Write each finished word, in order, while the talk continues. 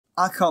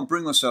I can't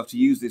bring myself to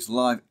use this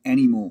live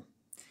anymore.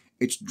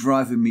 It's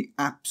driving me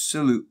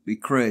absolutely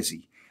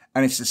crazy.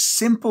 And it's a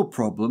simple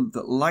problem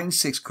that line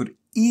 6 could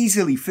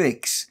easily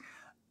fix.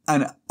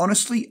 And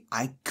honestly,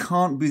 I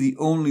can't be the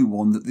only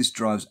one that this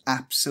drives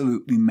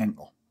absolutely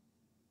mental.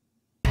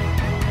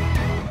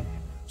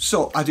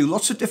 So I do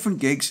lots of different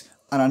gigs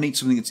and I need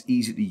something that's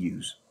easy to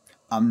use.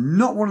 I'm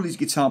not one of these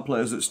guitar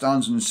players that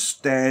stands and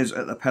stares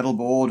at the pedal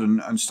board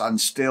and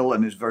stands still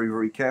and is very,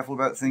 very careful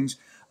about things.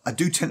 I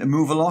do tend to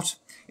move a lot.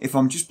 If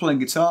I'm just playing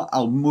guitar,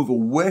 I'll move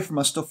away from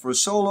my stuff for a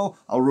solo,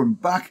 I'll run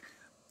back,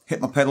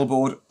 hit my pedal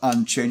board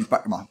and change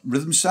back to my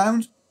rhythm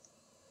sound.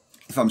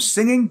 If I'm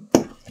singing,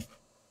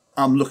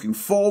 I'm looking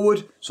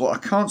forward, so I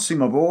can't see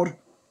my board.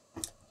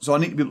 So I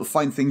need to be able to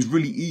find things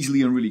really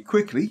easily and really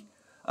quickly.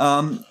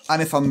 And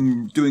if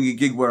I'm doing a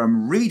gig where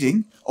I'm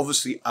reading,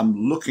 obviously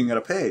I'm looking at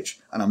a page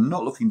and I'm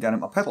not looking down at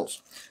my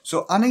pedals.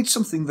 So I need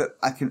something that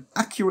I can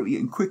accurately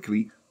and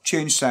quickly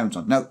change sounds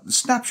on. Now, the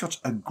snapshots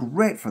are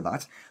great for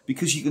that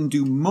because you can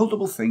do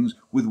multiple things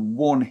with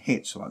one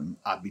hit. So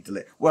I'd be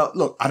delayed. Well,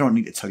 look, I don't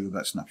need to tell you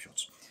about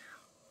snapshots.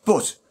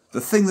 But the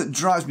thing that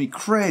drives me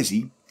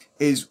crazy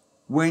is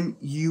when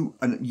you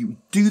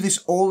do this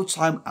all the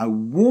time. I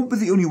won't be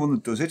the only one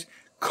that does it.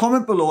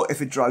 Comment below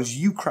if it drives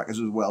you crackers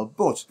as well.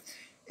 But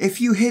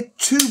if you hit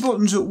 2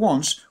 buttons at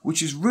once,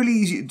 which is really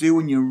easy to do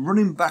when you're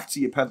running back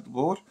to your pedal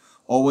board,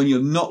 or when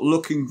you're not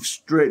looking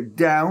straight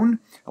down,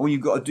 and when you've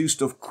got to do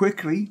stuff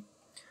quickly,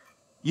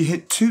 you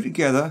hit 2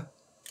 together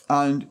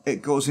and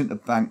it goes into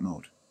bank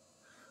mode.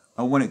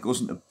 And when it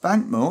goes into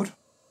bank mode,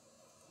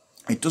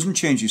 it doesn't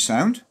change your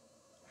sound.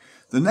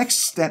 The next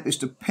step is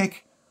to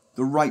pick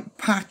the right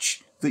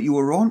patch that you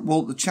were on.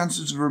 Well, the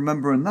chances of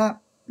remembering that,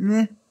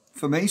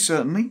 for me,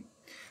 certainly.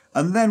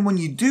 And then when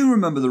you do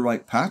remember the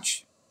right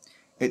patch,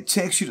 it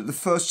takes you to the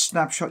first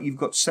snapshot you've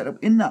got set up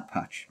in that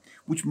patch,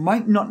 which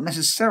might not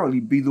necessarily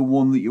be the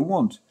one that you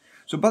want.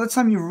 So by the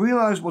time you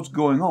realise what's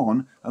going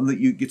on and that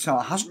your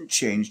guitar hasn't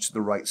changed to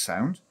the right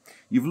sound,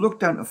 you've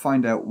looked down to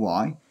find out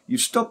why, you've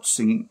stopped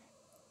singing,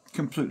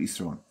 completely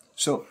thrown.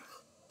 So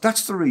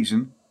that's the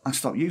reason I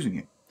stopped using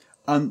it.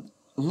 And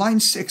line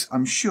 6,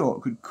 I'm sure,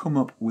 could come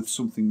up with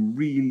something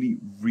really,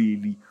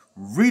 really,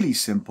 really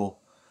simple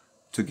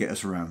to get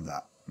us around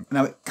that.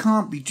 Now, it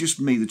can't be just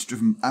me that's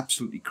driven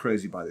absolutely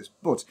crazy by this,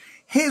 but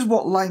here's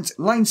what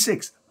line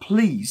 6,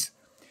 please.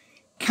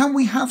 Can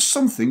we have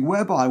something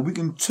whereby we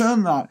can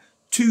turn that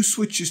 2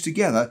 switches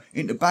together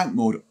into bank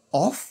mode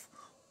off,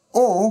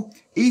 or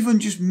even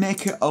just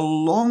make it a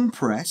long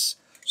press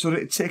so that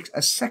it takes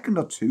a second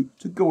or 2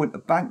 to go into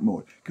bank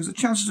mode? Because the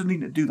chances of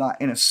needing to do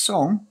that in a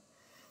song,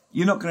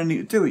 you're not going to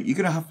need to do it. You're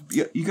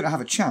going to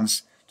have a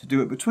chance to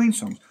do it between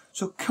songs.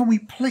 So can we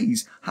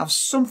please have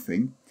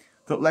something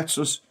that lets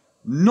us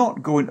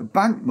not go into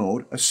bank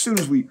mode as soon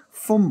as we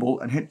fumble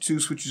and hit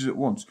 2 switches at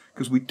once?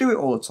 Because we do it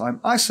all the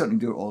time. I certainly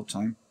do it all the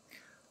time.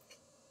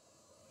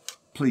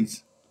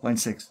 Please, line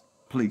 6,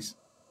 please.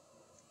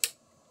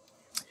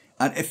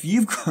 And if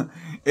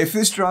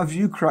this drives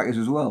you crackers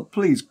as well,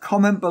 please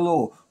comment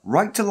below.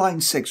 Write to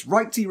line 6,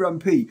 write to your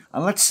MP,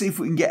 and let's see if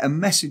we can get a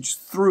message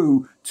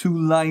through to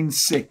line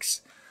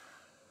 6.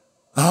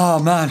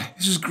 Oh man,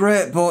 this is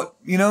great, but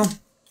you know,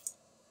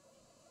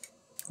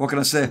 what can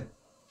I say?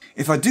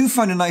 If I do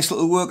find a nice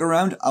little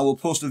workaround, I will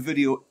post a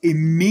video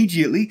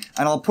immediately,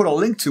 and I'll put a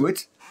link to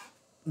it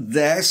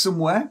there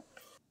somewhere.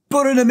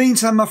 But in the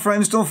meantime, my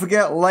friends, don't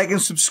forget, like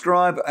and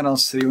subscribe, and I'll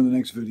see you in the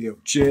next video.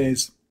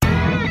 Cheers.